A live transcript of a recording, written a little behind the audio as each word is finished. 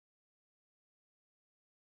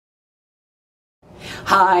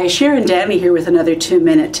Hi, Sharon Danley here with another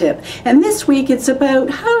 2-minute tip, and this week it's about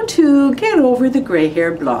how to get over the gray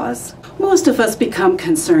hair blahs. Most of us become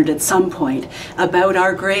concerned at some point about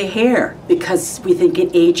our gray hair because we think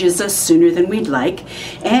it ages us sooner than we'd like,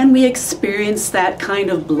 and we experience that kind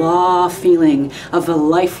of blah feeling of a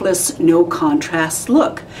lifeless, no contrast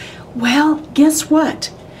look. Well, guess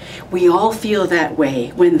what? We all feel that way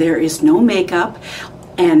when there is no makeup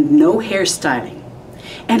and no hairstyling.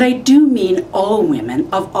 And I do mean all women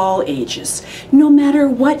of all ages, no matter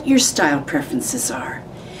what your style preferences are.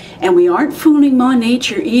 And we aren't fooling Ma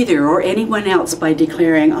Nature either or anyone else by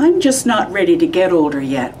declaring, I'm just not ready to get older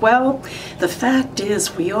yet. Well, the fact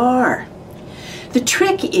is we are. The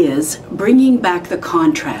trick is bringing back the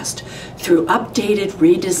contrast through updated,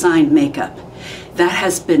 redesigned makeup that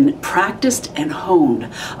has been practiced and honed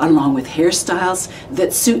along with hairstyles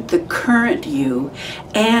that suit the current you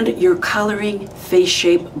and your coloring, face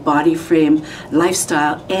shape, body frame,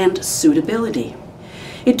 lifestyle, and suitability.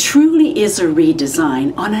 It truly is a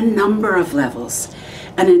redesign on a number of levels,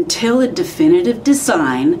 and until a definitive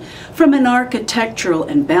design from an architectural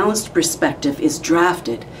and balanced perspective is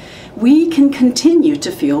drafted, we can continue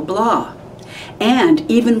to feel blah. And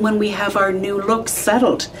even when we have our new look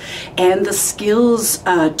settled and the skills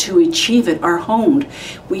to achieve it are honed,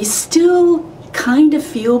 we still kind of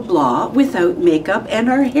feel blah without makeup and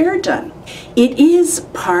our hair done. It is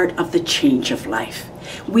part of the change of life.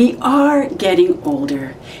 We are getting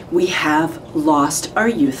older. We have lost our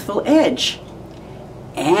youthful edge.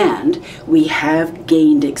 And we have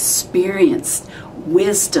gained experience,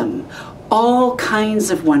 wisdom, all kinds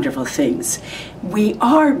of wonderful things. We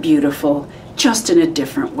are beautiful, just in a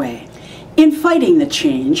different way. In fighting the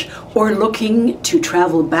change, or looking to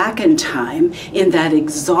travel back in time in that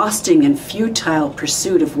exhausting and futile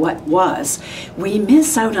pursuit of what was, we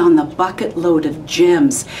miss out on the bucket load of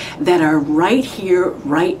gems that are right here,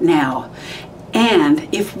 right now. And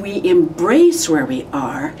if we embrace where we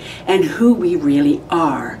are and who we really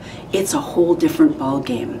are, it's a whole different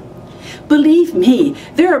ballgame. Believe me,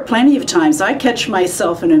 there are plenty of times I catch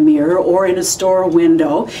myself in a mirror or in a store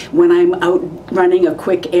window when I'm out running a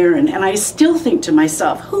quick errand, and I still think to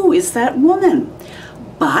myself, who is that woman?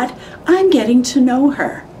 But I'm getting to know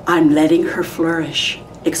her. I'm letting her flourish,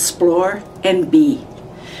 explore, and be.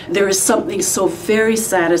 There is something so very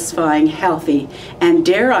satisfying, healthy, and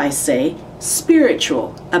dare I say,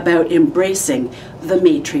 spiritual about embracing the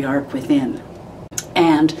matriarch within.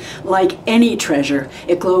 And like any treasure,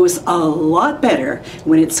 it glows a lot better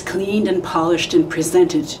when it's cleaned and polished and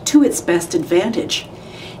presented to its best advantage.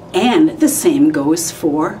 And the same goes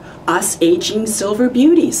for us aging silver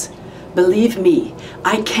beauties. Believe me,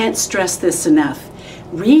 I can't stress this enough.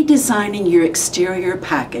 Redesigning your exterior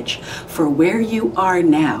package for where you are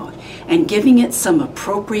now and giving it some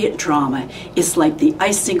appropriate drama is like the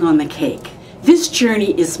icing on the cake. This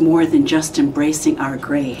journey is more than just embracing our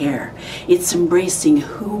gray hair. It's embracing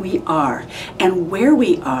who we are and where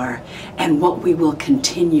we are and what we will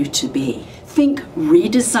continue to be. Think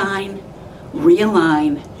redesign,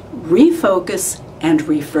 realign, refocus, and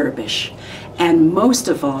refurbish. And most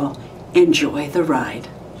of all, enjoy the ride.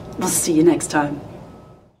 We'll see you next time.